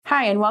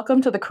Hi, and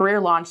welcome to the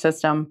Career Launch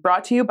System,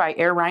 brought to you by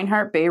Air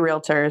Reinhardt Bay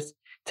Realtors.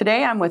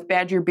 Today, I'm with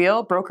Badger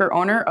Beal, broker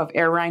owner of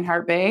Air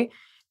Reinhardt Bay,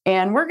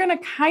 and we're going to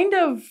kind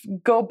of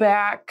go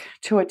back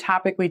to a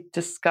topic we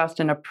discussed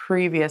in a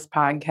previous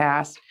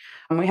podcast.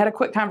 We had a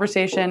quick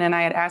conversation, and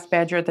I had asked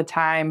Badger at the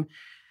time,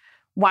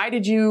 why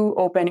did you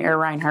open Air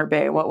Reinhardt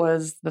Bay? What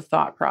was the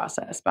thought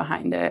process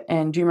behind it?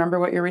 And do you remember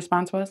what your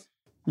response was?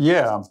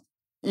 Yeah.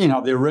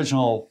 The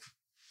original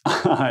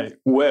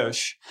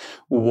wish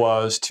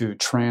was to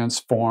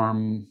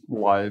transform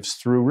lives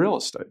through real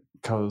estate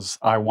because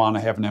I want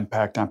to have an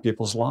impact on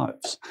people's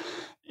lives.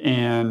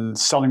 And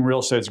selling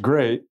real estate is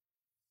great,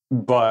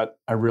 but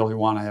I really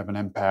want to have an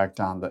impact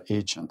on the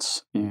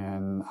agents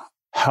and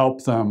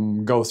help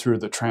them go through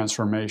the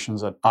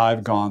transformations that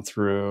I've gone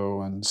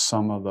through and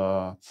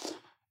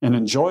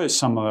enjoy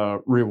some of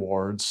the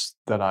rewards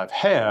that I've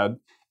had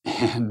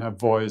and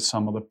avoid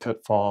some of the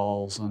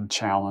pitfalls and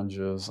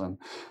challenges and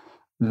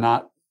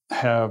not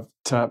have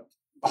to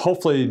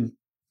hopefully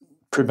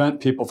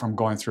prevent people from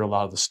going through a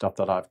lot of the stuff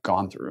that I've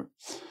gone through.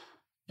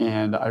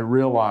 And I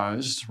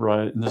realized,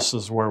 right, and this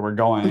is where we're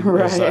going,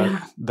 right. is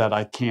that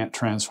I can't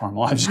transform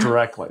lives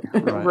directly.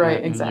 Right,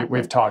 right, exactly.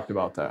 We've talked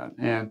about that.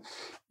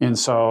 And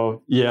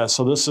so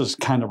this is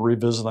kind of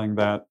revisiting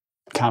that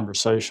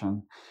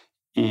conversation.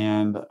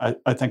 And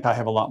I think I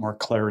have a lot more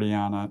clarity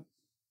on it.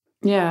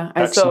 Yeah.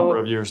 X number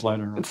of years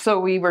later. So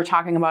we were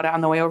talking about it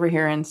on the way over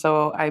here. And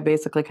so I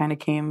basically kind of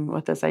came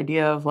with this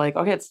idea of like,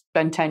 okay, it's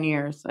been 10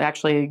 years,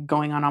 actually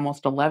going on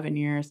almost 11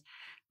 years.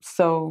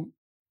 So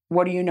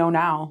what do you know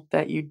now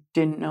that you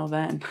didn't know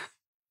then?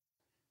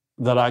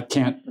 That I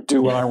can't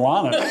do what I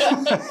wanted.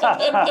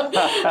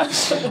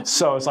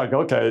 So it's like,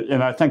 okay.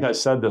 And I think I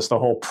said this, the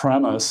whole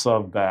premise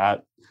of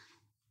that,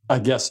 I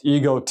guess,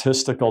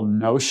 egotistical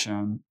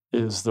notion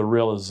is the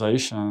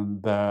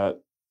realization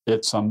that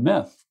it's a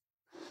myth,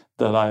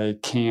 that I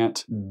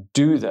can't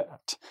do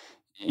that.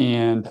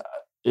 And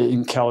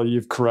Kelly,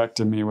 you've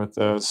corrected me with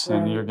this, right,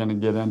 and you're going to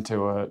get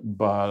into it,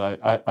 but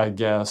I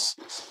guess,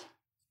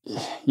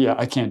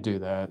 I can't do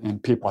that.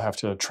 And people have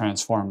to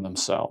transform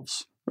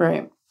themselves.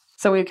 Right.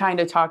 So we kind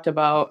of talked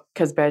about,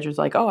 because Badger's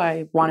like, oh,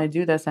 I want to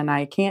do this and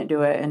I can't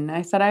do it. And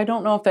I said, I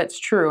don't know if that's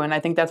true. And I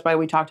think that's why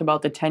we talked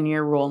about the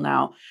 10-year rule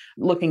now.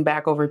 Looking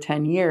back over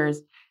 10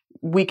 years,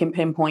 we can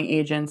pinpoint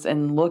agents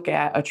and look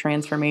at a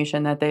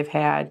transformation that they've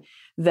had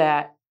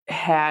that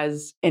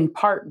has in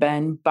part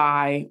been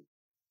by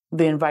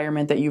the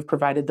environment that you've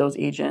provided those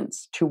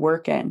agents to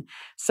work in.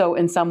 So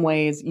in some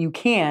ways you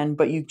can,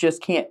 but you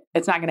just can't,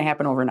 it's not going to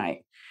happen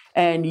overnight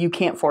and you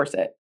can't force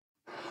it.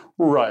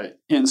 Right.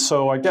 And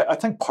so I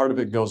think part of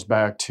it goes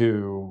back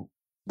to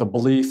the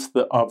belief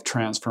of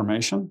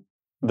transformation,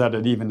 that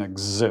it even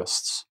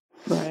exists.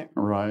 Right.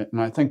 Right.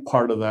 And I think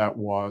part of that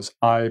was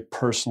I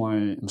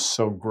personally am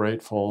so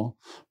grateful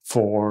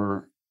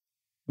for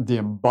the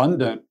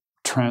abundant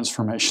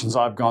transformations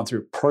I've gone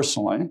through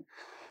personally.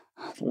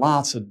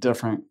 Lots of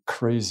different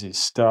crazy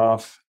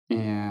stuff.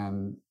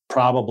 And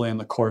probably in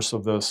the course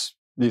of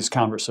these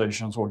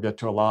conversations, we'll get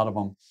to a lot of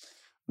them,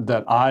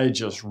 that I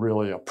just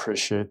really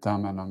appreciate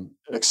them. And I'm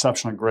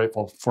exceptionally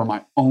grateful for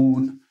my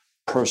own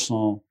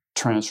personal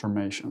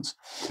transformations.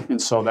 And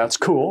so that's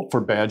cool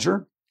for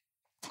Badger.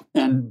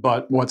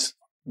 But what's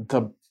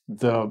the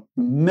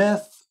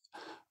myth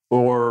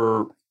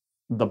or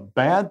the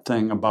bad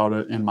thing about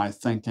it in my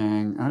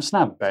thinking, and it's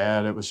not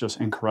bad, it was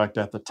just incorrect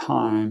at the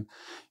time.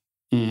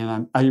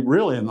 And I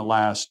really, in the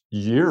last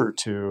year or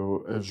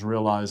two, is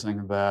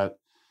realizing that,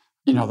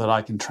 that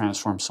I can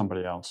transform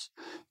somebody else.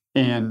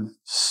 And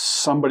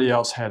somebody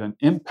else had an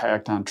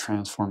impact on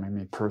transforming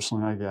me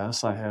personally, I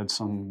guess. I had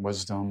some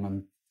wisdom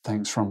and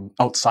things from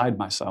outside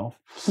myself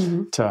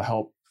to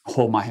help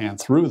hold my hand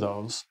through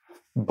those.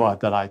 But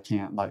that I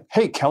can't, like,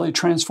 hey, Kelly,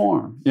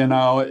 transform.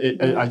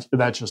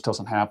 That just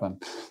doesn't happen.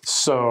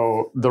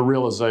 So the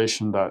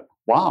realization that,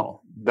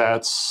 wow,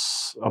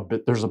 there's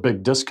a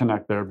big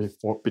disconnect there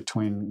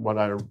between what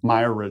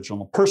my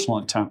original personal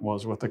intent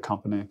was with the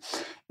company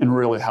and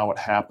really how it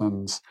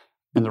happens,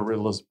 and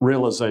the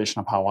realization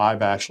of how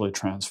I've actually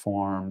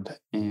transformed.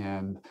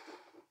 And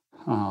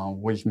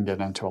we can get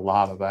into a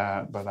lot of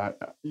that, but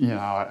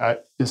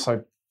it's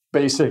like,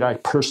 basic, I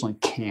personally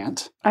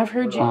can't. I've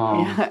heard you.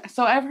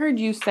 So I've heard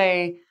you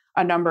say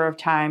a number of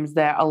times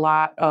that a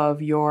lot of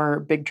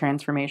your big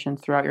transformations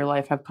throughout your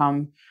life have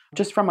come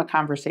just from a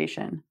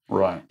conversation.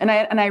 Right. And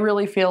I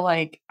really feel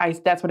like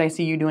that's what I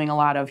see you doing a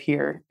lot of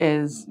here,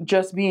 is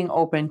just being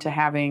open to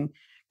having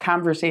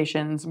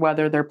conversations,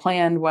 whether they're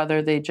planned,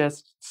 whether they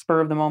just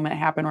spur of the moment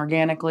happen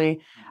organically.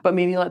 But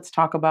maybe let's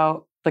talk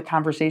about the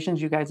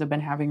conversations you guys have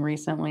been having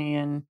recently.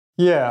 And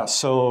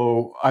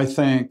so I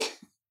think,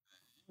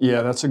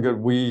 that's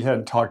we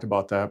hadn't talked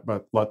about that,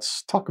 but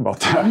let's talk about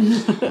that.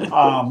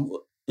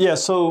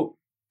 So,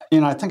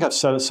 I think I've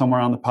said it somewhere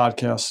on the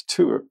podcast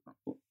too,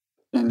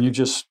 and you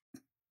just,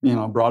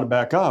 brought it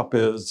back up,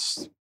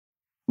 is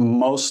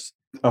most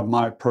of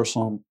my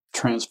personal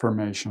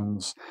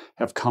transformations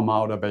have come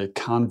out of a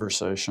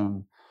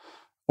conversation,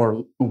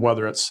 or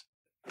whether it's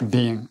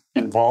being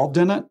involved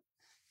in it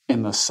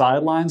in the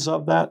sidelines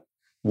of that,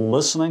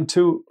 listening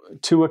to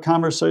a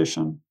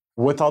conversation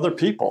with other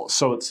people.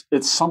 So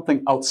it's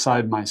something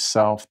outside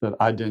myself that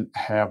I didn't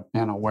have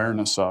an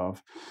awareness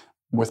of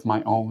with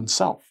my own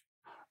self,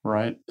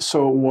 right?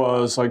 So it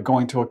was like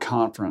going to a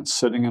conference,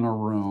 sitting in a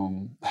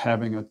room,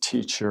 having a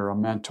teacher, a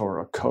mentor,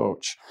 a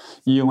coach,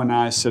 you and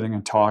I sitting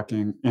and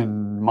talking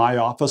in my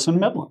office in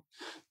Midland,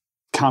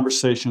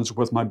 conversations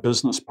with my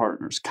business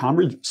partners,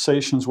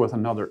 conversations with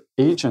another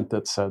agent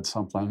that said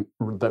something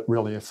that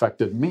really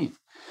affected me.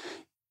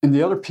 And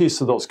the other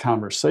piece of those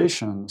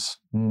conversations,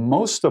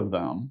 most of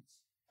them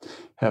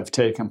have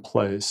taken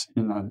place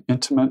in an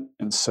intimate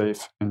and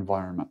safe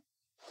environment.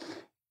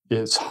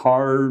 It's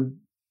hard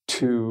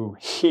to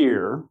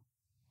hear,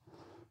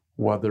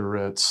 whether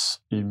it's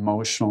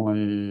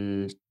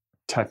emotionally,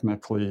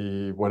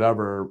 technically,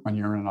 whatever, when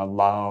you're in a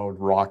loud,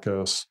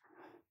 raucous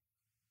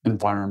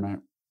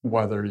environment,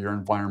 whether your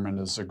environment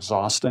is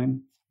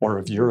exhausting or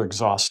if you're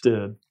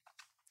exhausted.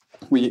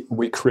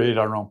 We create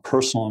our own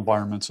personal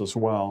environments as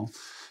well.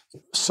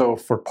 So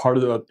for part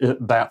of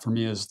that for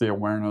me is the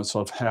awareness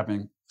of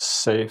having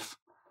safe,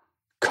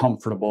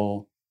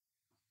 comfortable,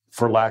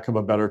 for lack of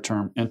a better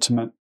term,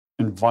 intimate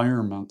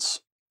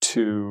environments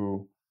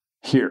to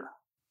hear.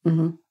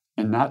 Mm-hmm.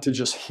 And not to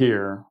just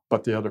hear,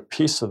 but the other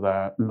piece of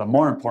that, and the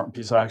more important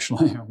piece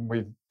actually,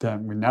 we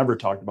never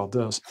talked about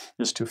this,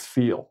 is to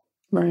feel.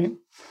 Right.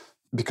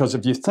 Because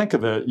if you think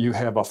of it, you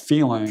have a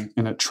feeling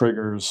and it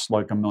triggers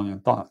like a million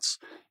thoughts.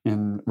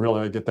 And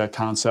really, I get that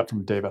concept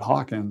from David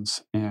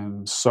Hawkins.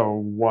 And so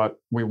what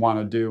we want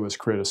to do is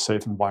create a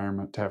safe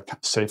environment to have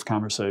safe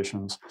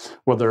conversations,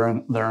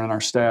 whether they're in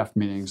our staff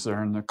meetings,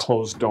 they're in the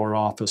closed door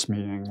office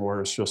meeting where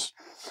it's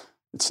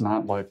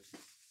not like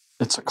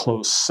it's a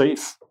closed,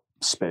 safe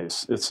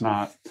space. It's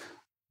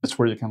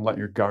where you can let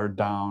your guard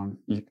down.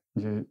 You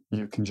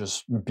can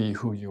just be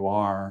who you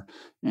are.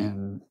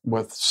 And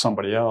with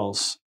somebody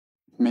else,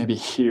 maybe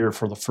hear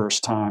for the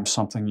first time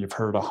something you've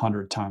heard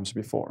 100 times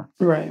before.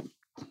 Right.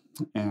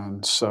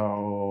 And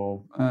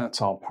so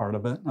that's all part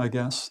of it, I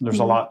guess. There's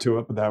a lot to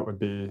it, but that would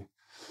be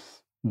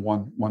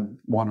one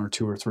or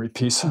two or three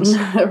pieces.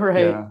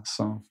 Right. Yeah.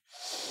 So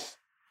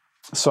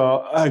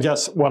I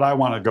guess what I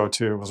want to go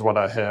to was what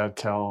I had,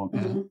 Kel,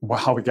 and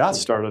how we got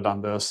started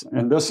on this.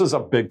 And this is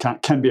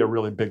can be a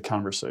really big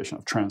conversation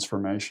of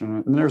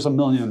transformation. And there's a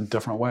million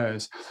different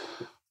ways.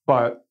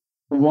 But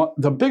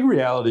the big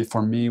reality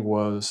for me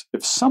was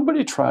if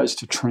somebody tries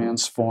to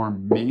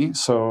transform me,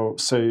 so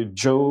say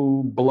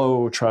Joe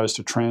Blow tries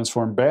to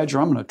transform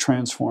Badger, I'm going to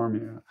transform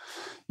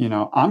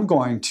you. I'm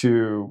going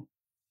to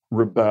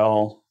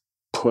rebel,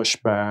 push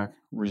back,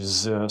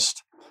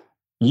 resist.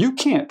 You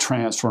can't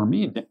transform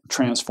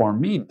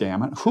me,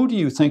 damn it. Who do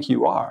you think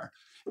you are?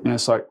 And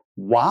it's like,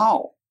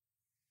 wow,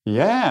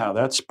 yeah,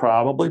 that's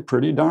probably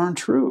pretty darn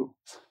true.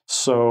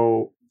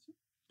 So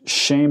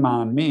shame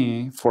on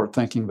me for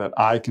thinking that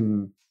I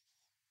can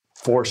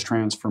force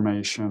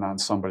transformation on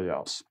somebody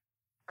else.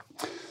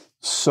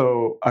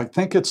 So I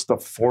think it's the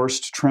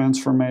forced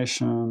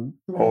transformation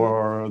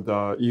or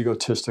the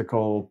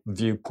egotistical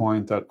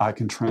viewpoint that I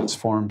can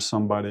transform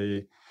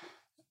somebody.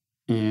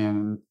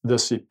 And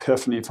this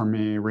epiphany for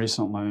me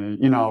recently,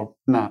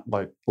 not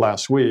like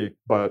last week,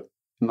 but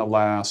in the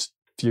last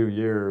few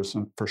years,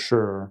 and for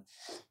sure,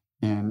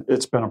 and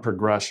it's been a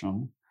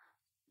progression,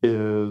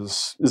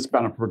 it's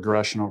been a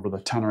progression over the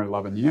 10 or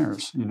 11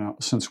 years,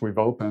 since we've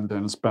opened,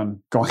 and it's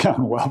been going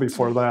on well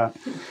before that,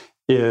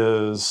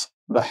 is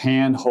the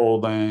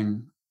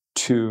hand-holding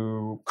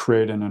to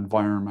create an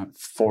environment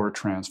for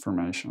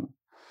transformation.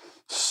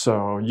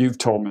 So you've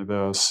told me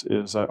this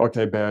is that,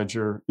 okay,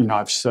 Badger,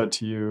 I've said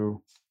to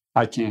you,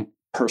 I can't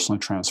personally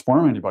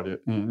transform anybody.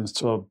 And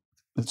so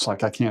it's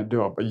like, I can't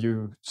do it. But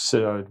you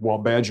said, well,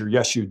 Badger,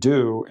 yes, you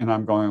do. And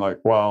I'm going like,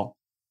 well,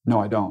 no,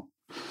 I don't.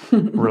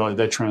 Really,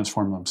 they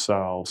transform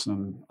themselves.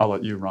 And I'll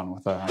let you run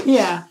with that.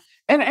 Yeah.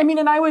 And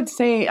I would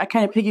say,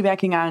 kind of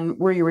piggybacking on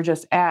where you were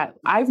just at,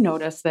 I've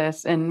noticed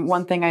this. And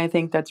one thing I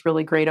think that's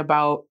really great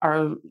about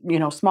our,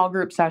 small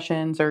group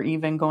sessions, or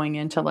even going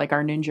into like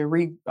our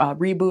Ninja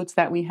reboots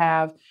that we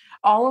have,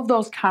 all of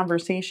those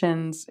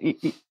conversations,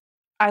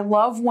 I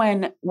love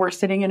when we're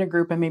sitting in a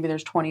group and maybe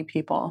there's 20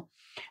 people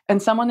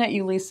and someone that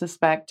you least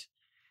suspect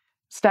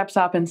steps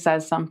up and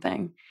says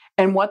something.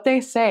 And what they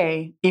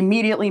say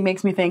immediately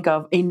makes me think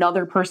of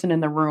another person in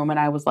the room. And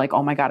I was like,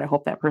 oh my God, I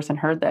hope that person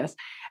heard this.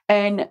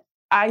 And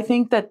I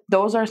think that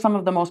those are some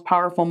of the most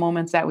powerful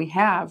moments that we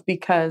have,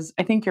 because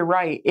I think you're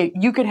right.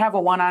 You could have a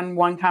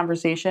one-on-one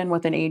conversation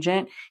with an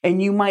agent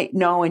and you might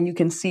know and you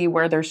can see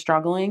where they're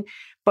struggling.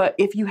 But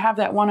if you have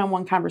that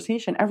one-on-one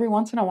conversation, every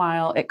once in a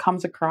while it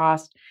comes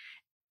across,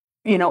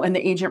 and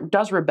the agent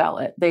does rebel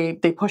it.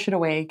 They push it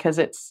away because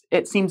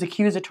it seems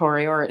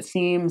accusatory or it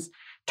seems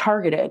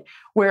targeted,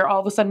 where all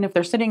of a sudden if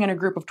they're sitting in a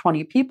group of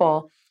 20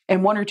 people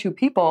and one or two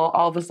people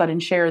all of a sudden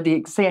share the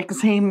exact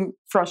same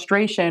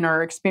frustration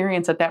or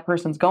experience that that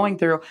person's going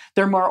through,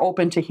 they're more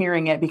open to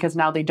hearing it because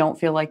now they don't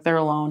feel like they're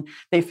alone.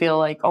 They feel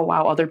like, oh,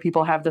 wow, other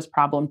people have this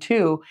problem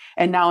too.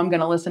 And now I'm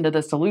going to listen to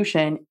the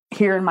solution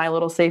here in my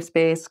little safe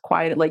space,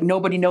 quiet, like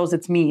nobody knows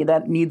it's me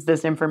that needs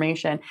this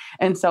information.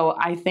 And so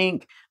I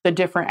think the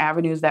different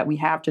avenues that we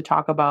have to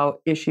talk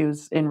about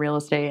issues in real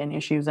estate and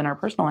issues in our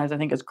personal lives, I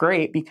think is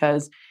great,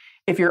 because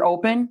if you're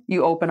open,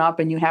 you open up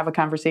and you have a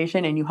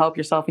conversation and you help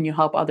yourself and you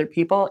help other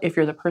people. If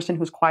you're the person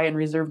who's quiet and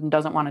reserved and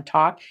doesn't want to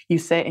talk, you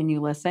sit and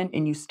you listen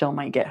and you still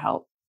might get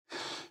help.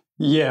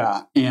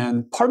 Yeah.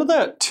 And part of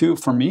that too,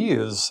 for me,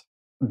 is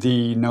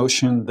the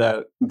notion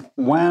that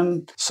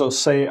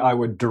say I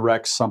would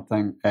direct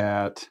something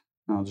at,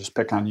 I'll just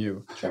pick on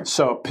you. Sure.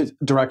 So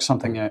direct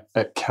something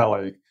at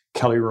Kelly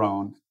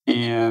Roan.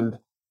 And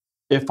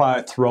if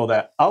I throw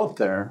that out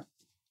there,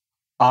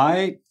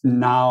 I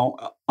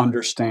now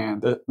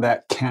understand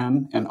that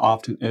can and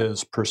often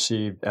is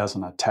perceived as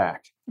an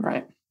attack.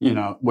 Right.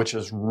 Which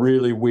is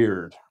really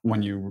weird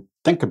when you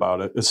think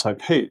about it. It's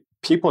like, hey,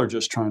 people are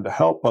just trying to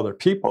help other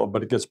people,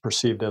 but it gets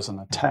perceived as an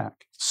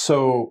attack.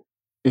 So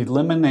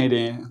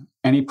eliminating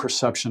any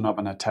perception of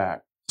an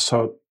attack.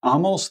 So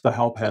almost the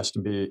help has to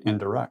be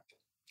indirect.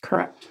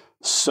 Correct.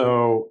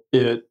 So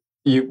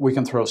we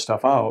can throw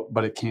stuff out,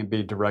 but it can't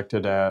be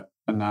directed at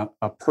not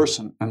a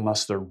person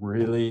unless they're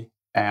really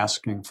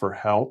asking for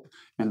help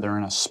and they're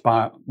in a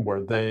spot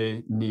where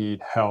they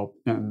need help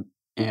and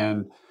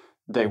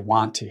they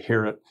want to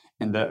hear it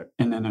in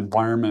an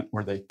environment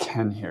where they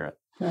can hear it.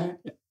 Right.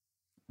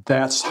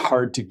 That's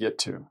hard to get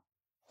to,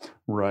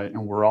 right?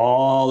 And we're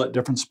all at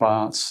different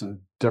spots and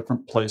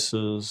different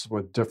places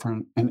with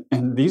different,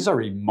 and these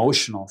are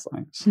emotional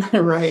things.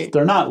 Right.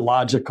 They're not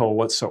logical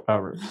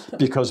whatsoever.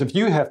 Because if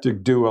you have to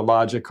do a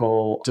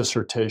logical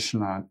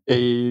dissertation on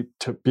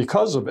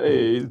because of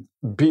A,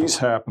 B's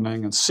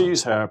happening and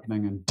C's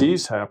happening and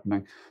D's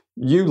happening,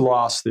 you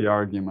lost the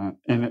argument.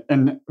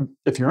 And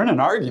if you're in an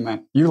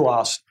argument, you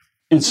lost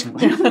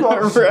instantly. Right.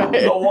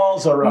 The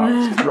walls are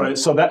up, right?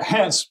 So that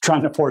hence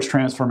trying to force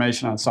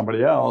transformation on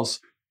somebody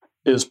else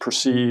is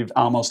perceived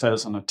almost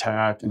as an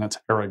attack, and it's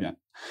arrogant.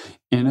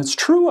 And it's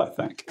true, I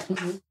think.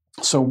 Mm-hmm.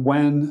 So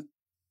when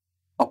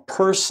a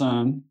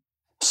person,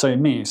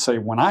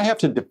 when I have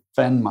to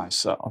defend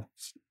myself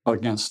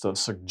against a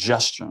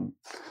suggestion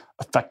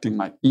affecting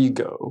my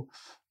ego,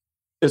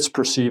 it's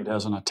perceived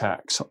as an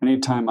attack. So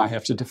anytime I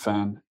have to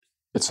defend,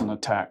 it's an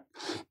attack.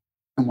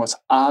 And what's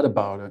odd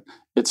about it,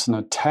 it's an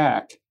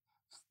attack.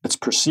 It's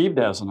perceived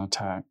as an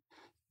attack.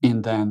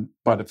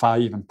 But if I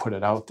even put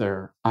it out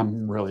there,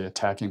 I'm really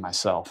attacking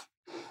myself.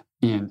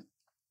 And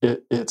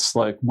it's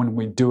like when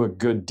we do a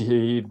good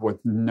deed with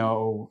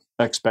no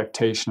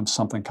expectation of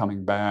something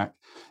coming back,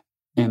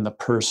 and the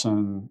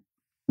person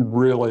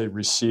really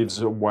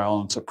receives it well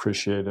and it's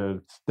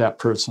appreciated, that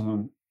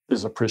person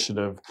is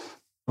appreciative,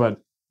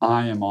 but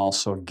I am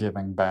also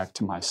giving back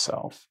to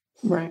myself.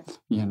 Right.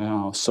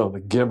 So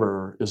the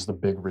giver is the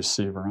big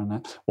receiver in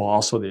it. Well,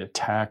 also the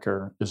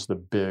attacker is the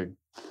big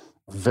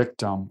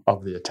victim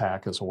of the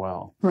attack as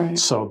well. Right.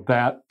 So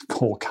that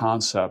whole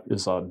concept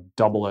is a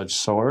double-edged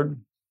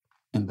sword.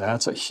 And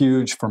that's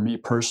for me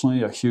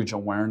personally, a huge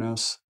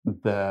awareness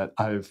that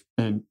I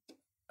don't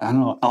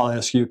know, I'll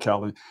ask you,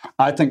 Kelly.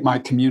 I think my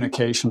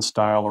communication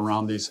style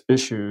around these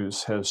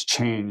issues has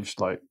changed,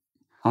 like,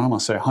 I don't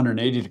want to say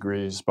 180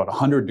 degrees, but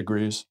 100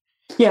 degrees.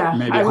 Yeah,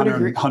 maybe I would 100,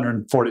 agree.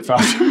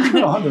 145.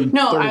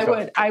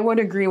 No, I would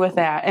agree with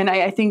that. And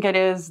I think it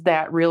is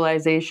that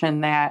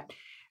realization that,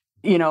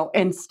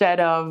 instead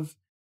of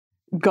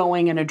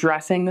going and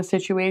addressing the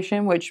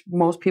situation, which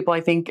most people, I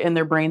think, in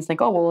their brains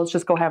think, oh, well, let's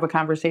just go have a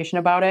conversation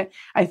about it.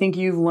 I think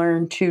you've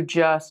learned to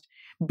just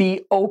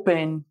be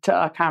open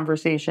to a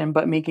conversation,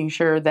 but making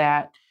sure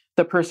that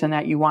the person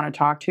that you want to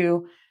talk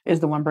to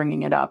is the one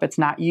bringing it up. It's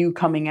not you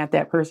coming at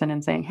that person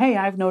and saying, hey,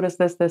 I've noticed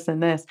this, this,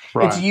 and this.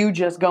 Right. It's you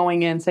just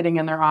going in, sitting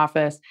in their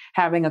office,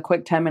 having a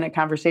quick 10-minute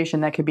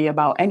conversation that could be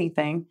about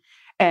anything,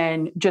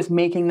 and just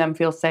making them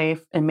feel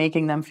safe and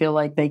making them feel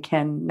like they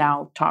can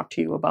now talk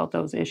to you about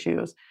those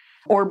issues.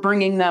 Or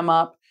bringing them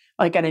up,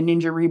 like at a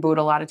Ninja Reboot,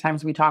 a lot of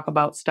times we talk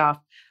about stuff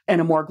in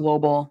a more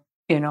global,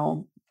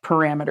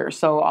 parameter.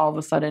 So all of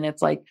a sudden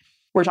it's like,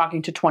 we're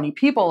talking to 20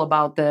 people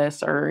about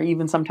this, or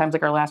even sometimes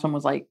like our last one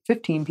was like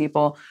 15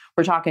 people.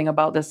 We're talking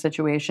about this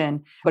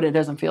situation, but it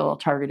doesn't feel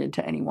targeted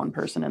to any one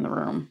person in the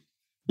room.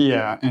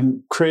 Yeah,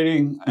 and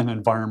creating an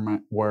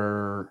environment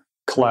where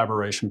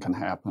collaboration can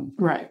happen.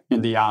 Right.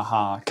 In the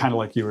aha, kind of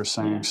like you were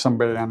saying,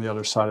 somebody on the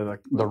other side of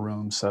the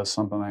room says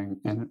something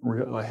and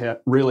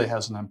it really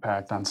has an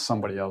impact on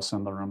somebody else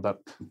in the room that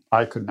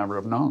I could never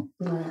have known.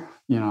 Right.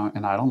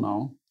 And I don't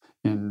know.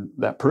 And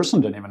that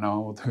person didn't even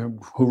know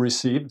who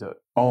received it.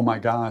 Oh my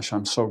gosh,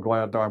 I'm so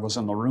glad that I was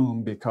in the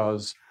room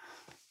because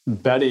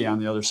Betty on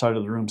the other side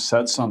of the room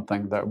said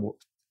something that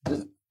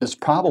is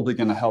probably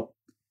going to help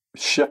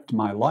shift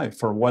my life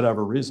for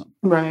whatever reason.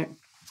 Right.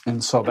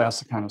 And so that's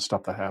the kind of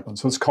stuff that happens.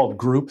 So it's called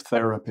group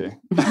therapy.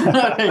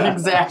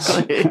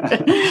 Exactly.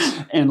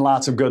 And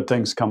lots of good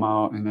things come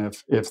out. And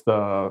if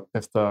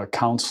the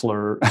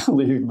counselor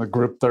leading the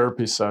group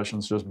therapy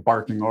sessions just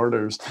barking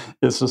orders,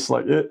 it's just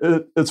like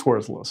it's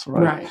worthless,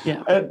 right? Right.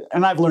 Yeah.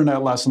 And I've learned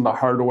that lesson the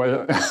hard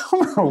way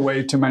over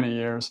way too many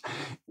years.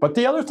 But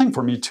the other thing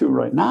for me too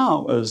right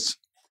now is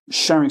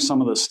sharing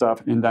some of this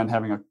stuff and then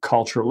having a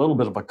little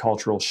bit of a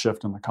cultural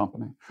shift in the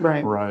company.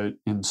 Right. Right.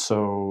 And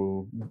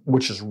so,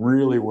 which is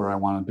really where I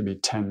wanted to be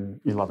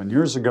 10, 11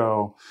 years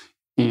ago.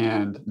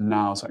 And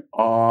now it's like,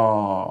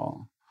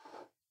 oh,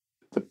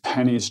 the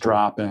penny's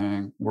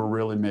dropping. We're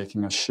really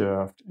making a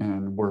shift.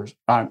 And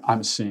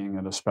I'm seeing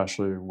it,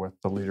 especially with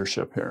the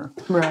leadership here.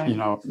 Right.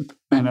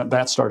 And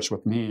that starts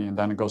with me. And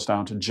then it goes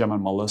down to Jim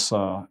and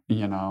Melissa,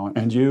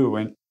 and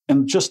you.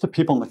 And just the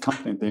people in the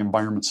company, the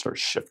environment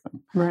starts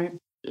shifting. Right.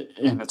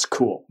 And it's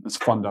cool. It's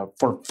fun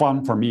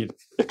for me to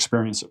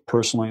experience it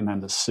personally and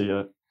then to see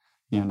it,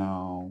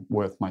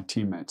 with my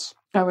teammates.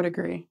 I would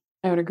agree.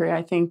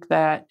 I think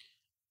that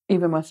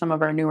even with some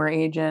of our newer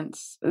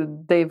agents,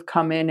 they've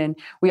come in and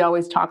we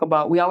always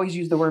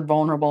use the word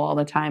vulnerable all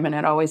the time. And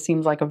it always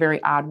seems like a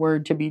very odd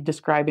word to be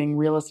describing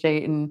real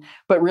estate.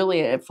 But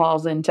really it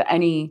falls into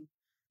any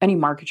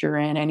market you're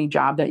in, any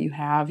job that you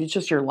have. It's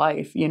just your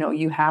life.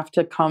 You have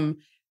to come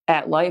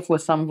at life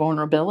with some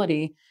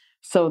vulnerability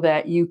so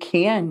that you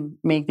can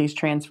make these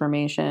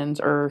transformations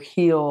or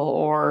heal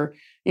or,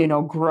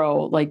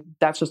 grow. Like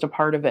that's just a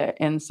part of it.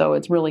 And so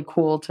it's really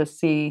cool to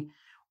see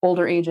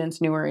older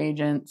agents, newer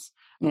agents,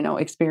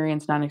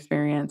 experienced,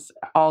 non-experienced,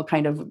 all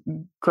kind of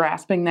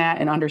grasping that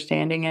and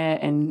understanding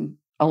it and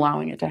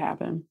allowing it to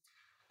happen.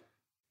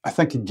 I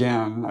think,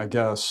 again, I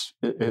guess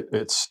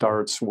it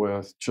starts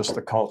with just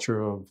the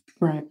culture of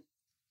right.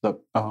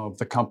 of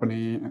the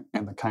company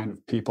and the kind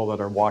of people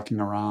that are walking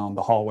around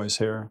the hallways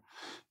here.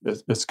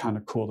 It's kind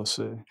of cool to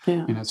see.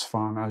 Yeah. And it's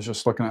fun. I was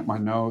just looking at my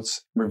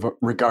notes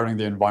regarding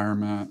the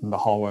environment and the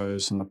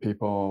hallways and the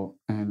people.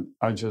 And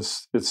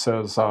it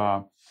says,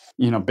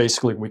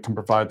 basically we can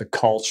provide the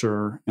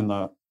culture and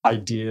the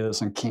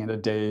ideas and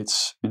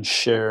candidates and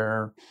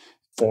share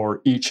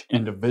for each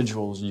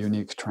individual's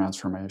unique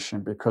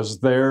transformation,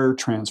 because their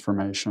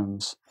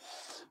transformations,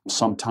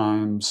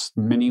 sometimes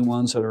mini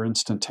ones that are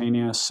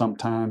instantaneous,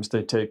 sometimes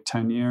they take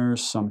 10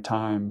 years,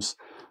 sometimes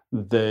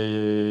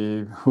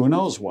who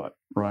knows what,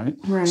 right?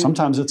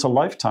 Sometimes it's a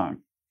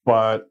lifetime,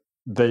 but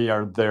they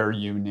are their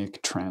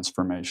unique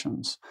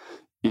transformations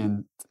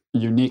and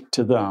unique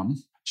to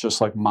them,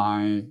 just like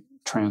my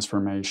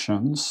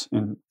transformations,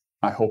 and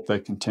I hope they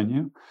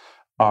continue,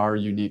 are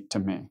unique to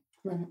me.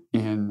 Right.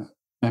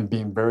 And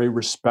being very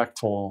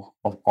respectful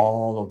of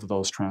all of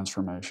those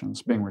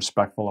transformations, being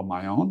respectful of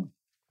my own,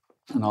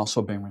 and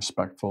also being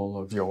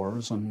respectful of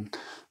yours and,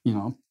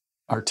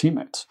 our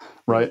teammates,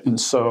 right? And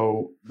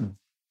so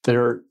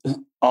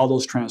all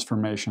those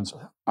transformations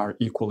are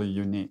equally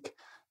unique.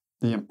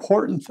 The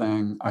important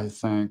thing, I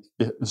think,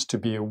 is to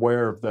be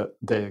aware that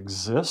they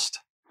exist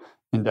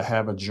and to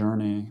have a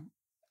journey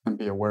and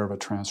be aware of a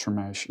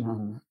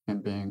transformation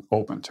and being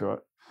open to it.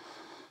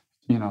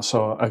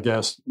 So I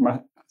guess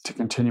to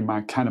continue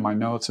my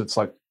notes, it's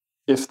like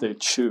if they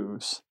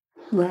choose.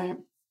 Right.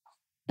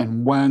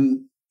 And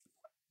when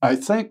I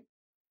think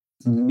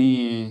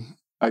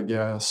I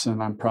guess,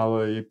 and I'm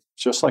probably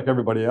just like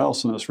everybody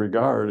else in this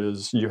regard,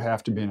 is you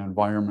have to be in an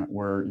environment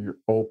where you're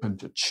open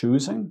to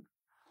choosing.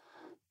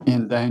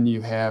 And then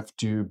you have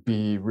to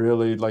be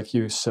really, like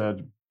you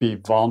said, be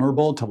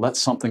vulnerable to let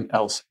something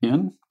else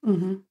in.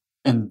 Mm-hmm.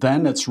 And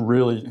then it's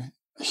really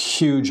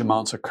huge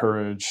amounts of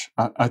courage.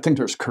 I think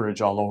there's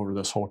courage all over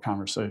this whole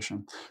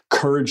conversation.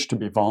 Courage to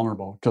be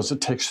vulnerable, because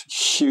it takes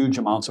huge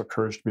amounts of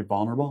courage to be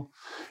vulnerable.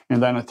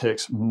 And then it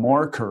takes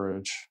more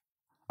courage.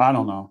 I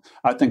don't know.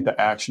 I think the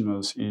action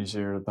is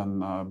easier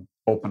than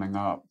opening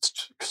up.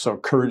 So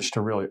courage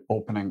to really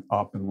opening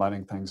up and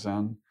letting things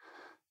in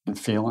and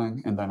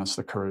feeling, and then it's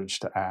the courage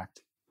to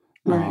act.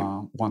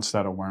 Right. Once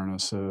that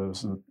awareness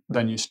is, and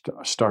then you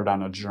start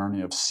on a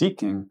journey of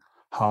seeking,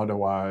 how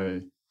do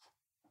I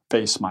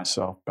face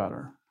myself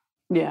better?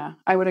 Yeah,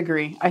 I would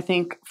agree. I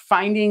think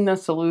finding the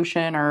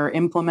solution or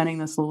implementing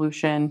the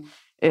solution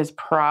is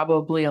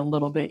probably a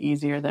little bit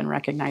easier than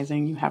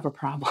recognizing you have a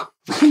problem.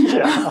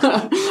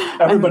 Yeah.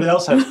 Everybody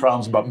else has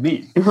problems but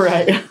me.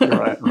 Right.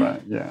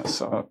 Right. Yeah.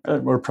 So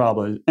we're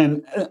probably,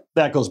 and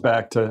that goes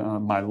back to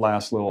my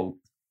last little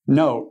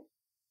note,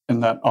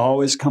 and that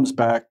always comes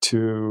back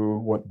to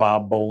what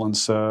Bob Boland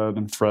said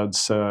and Fred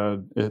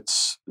said.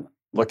 It's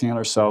looking at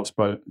ourselves,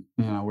 but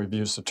we've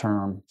used the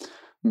term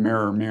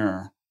mirror,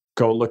 mirror.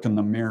 Go look in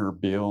the mirror,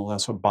 Beal.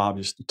 That's what Bob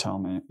used to tell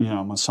me.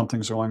 When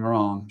something's going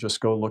wrong, just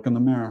go look in the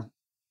mirror.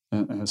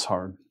 And it's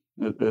hard.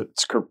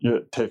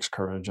 It takes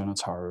courage, and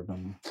it's hard,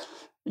 and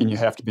you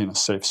have to be in a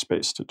safe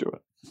space to do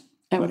it.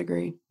 I would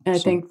agree. And I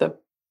think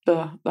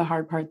the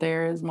hard part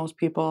there is most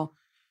people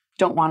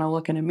don't want to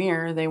look in a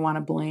mirror. They want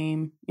to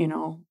blame,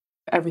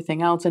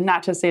 everything else. And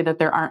not to say that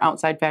there aren't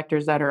outside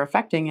factors that are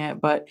affecting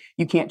it, but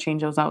you can't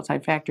change those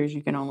outside factors.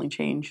 You can only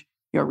change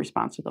your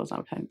response to those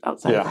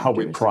outside Yeah, how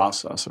we factors.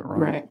 process it, right?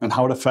 Right. And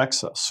how it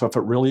affects us. So if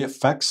it really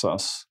affects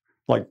us,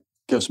 like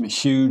gives me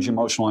huge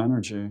emotional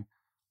energy,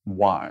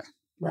 why?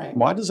 Right.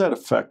 Why does that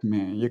affect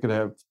me? You could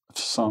have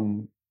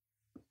some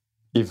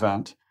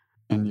event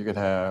and you could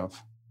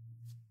have,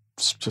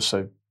 just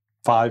say,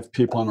 5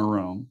 people in a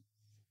room.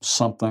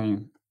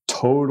 Something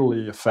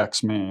totally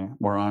affects me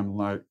where I'm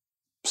like,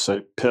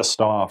 say,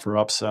 pissed off or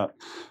upset.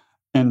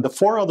 And the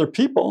 4 other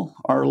people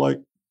are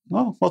like,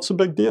 well, what's the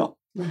big deal?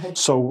 Right.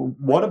 So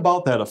what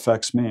about that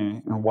affects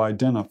me, and why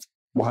did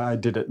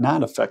it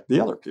not affect the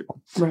other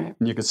people? Right.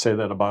 And you could say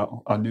that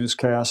about a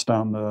newscast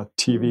on the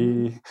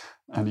TV,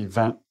 an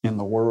event in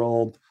the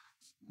world.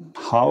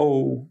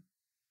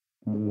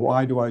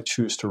 Why do I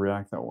choose to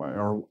react that way?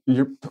 Or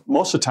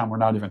most of the time, we're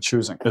not even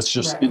choosing. It's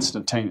just Right.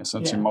 instantaneous.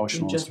 It's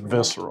emotional. It's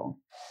visceral.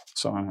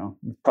 So I know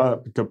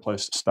probably a good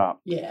place to stop.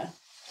 Yeah.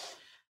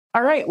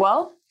 All right.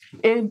 Well,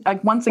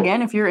 once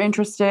again, if you're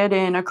interested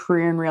in a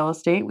career in real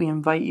estate, we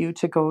invite you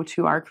to go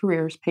to our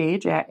careers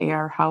page at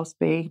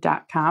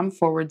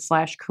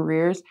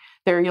arhousebay.com/careers.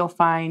 There you'll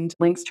find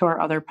links to our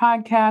other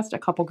podcasts, a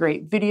couple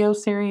great video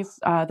series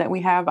that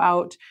we have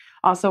out,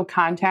 also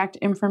contact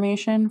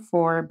information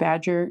for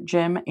Badger,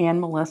 Jim,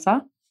 and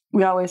Melissa.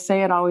 We always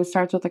say it always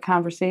starts with a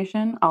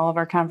conversation. All of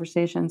our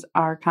conversations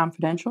are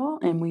confidential,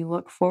 and we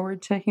look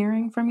forward to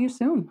hearing from you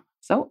soon.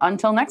 So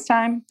until next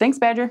time, thanks,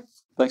 Badger.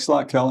 Thanks a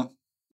lot, Kelly.